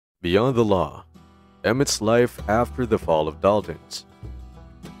Beyond the law, Emmett's life after the fall of Daltons.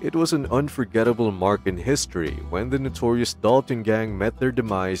 It was an unforgettable mark in history when the notorious Dalton gang met their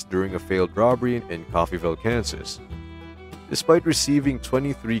demise during a failed robbery in Coffeyville, Kansas. Despite receiving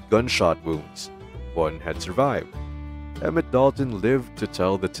 23 gunshot wounds, one had survived. Emmett Dalton lived to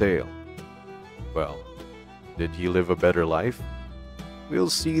tell the tale. Well, did he live a better life? We'll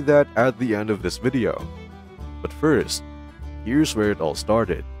see that at the end of this video. But first, here's where it all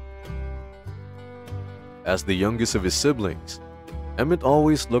started. As the youngest of his siblings, Emmett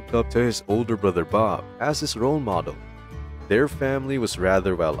always looked up to his older brother Bob as his role model. Their family was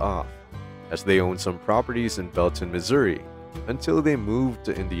rather well off, as they owned some properties in Belton, Missouri, until they moved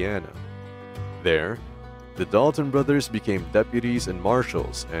to Indiana. There, the Dalton brothers became deputies and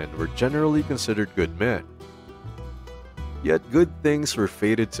marshals and were generally considered good men. Yet good things were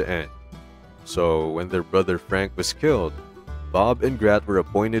fated to end. So when their brother Frank was killed, Bob and Grat were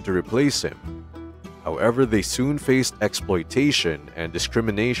appointed to replace him. However, they soon faced exploitation and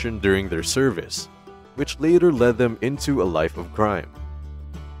discrimination during their service, which later led them into a life of crime.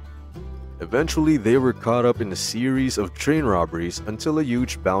 Eventually, they were caught up in a series of train robberies until a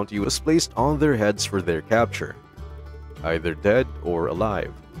huge bounty was placed on their heads for their capture, either dead or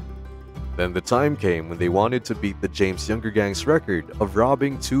alive. Then the time came when they wanted to beat the James Younger gang's record of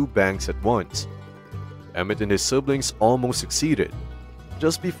robbing 2 banks at once. Emmett and his siblings almost succeeded,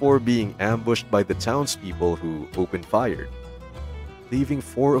 just before being ambushed by the townspeople who opened fire, leaving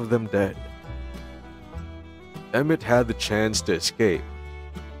 4 of them dead. Emmett had the chance to escape,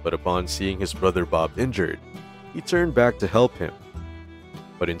 but upon seeing his brother Bob injured, he turned back to help him.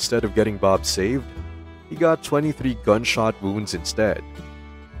 But instead of getting Bob saved, he got 23 gunshot wounds instead.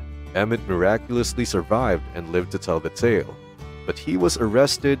 Emmett miraculously survived and lived to tell the tale, but he was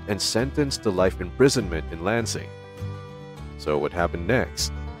arrested and sentenced to life imprisonment in Lansing. So what happened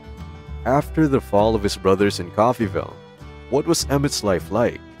next? After the fall of his brothers in Coffeyville, what was Emmett's life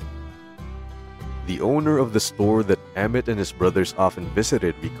like? The owner of the store that Emmett and his brothers often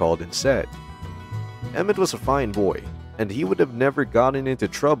visited recalled and said, "Emmett was a fine boy, and he would have never gotten into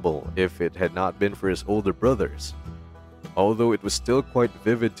trouble if it had not been for his older brothers." Although it was still quite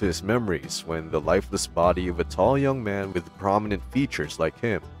vivid to his memories when the lifeless body of a tall young man with prominent features like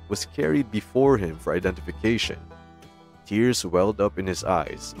him was carried before him for identification. Tears welled up in his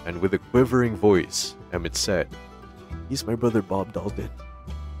eyes, and with a quivering voice, Emmett said, "He's my brother Bob Dalton."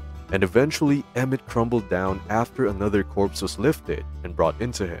 And eventually, Emmett crumbled down after another corpse was lifted and brought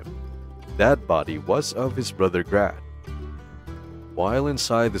into him. That body was of his brother Grat. While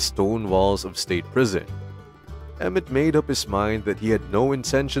inside the stone walls of state prison, Emmett made up his mind that he had no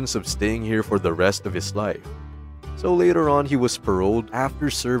intentions of staying here for the rest of his life. So later on, he was paroled after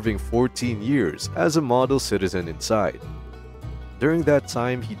serving 14 years as a model citizen inside. During that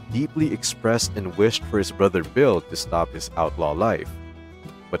time, he deeply expressed and wished for his brother Bill to stop his outlaw life.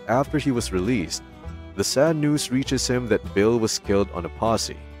 But after he was released, the sad news reaches him that Bill was killed on a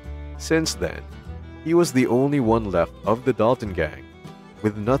posse. Since then, he was the only one left of the Dalton gang,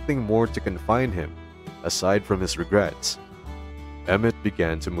 with nothing more to confine him, aside from his regrets. Emmett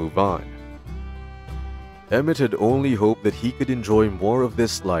began to move on. Emmett had only hoped that he could enjoy more of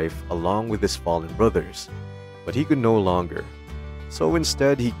this life along with his fallen brothers, but he could no longer. So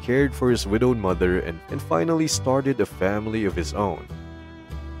instead, he cared for his widowed mother and finally started a family of his own.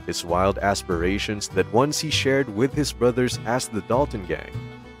 His wild aspirations that once he shared with his brothers as the Dalton gang,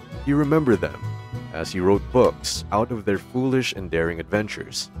 he remembered them as he wrote books out of their foolish and daring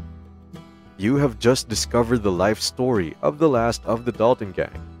adventures. You have just discovered the life story of the last of the Dalton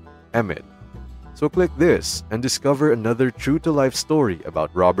gang, Emmett. So click this and discover another true-to-life story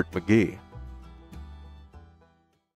about Robert McGee.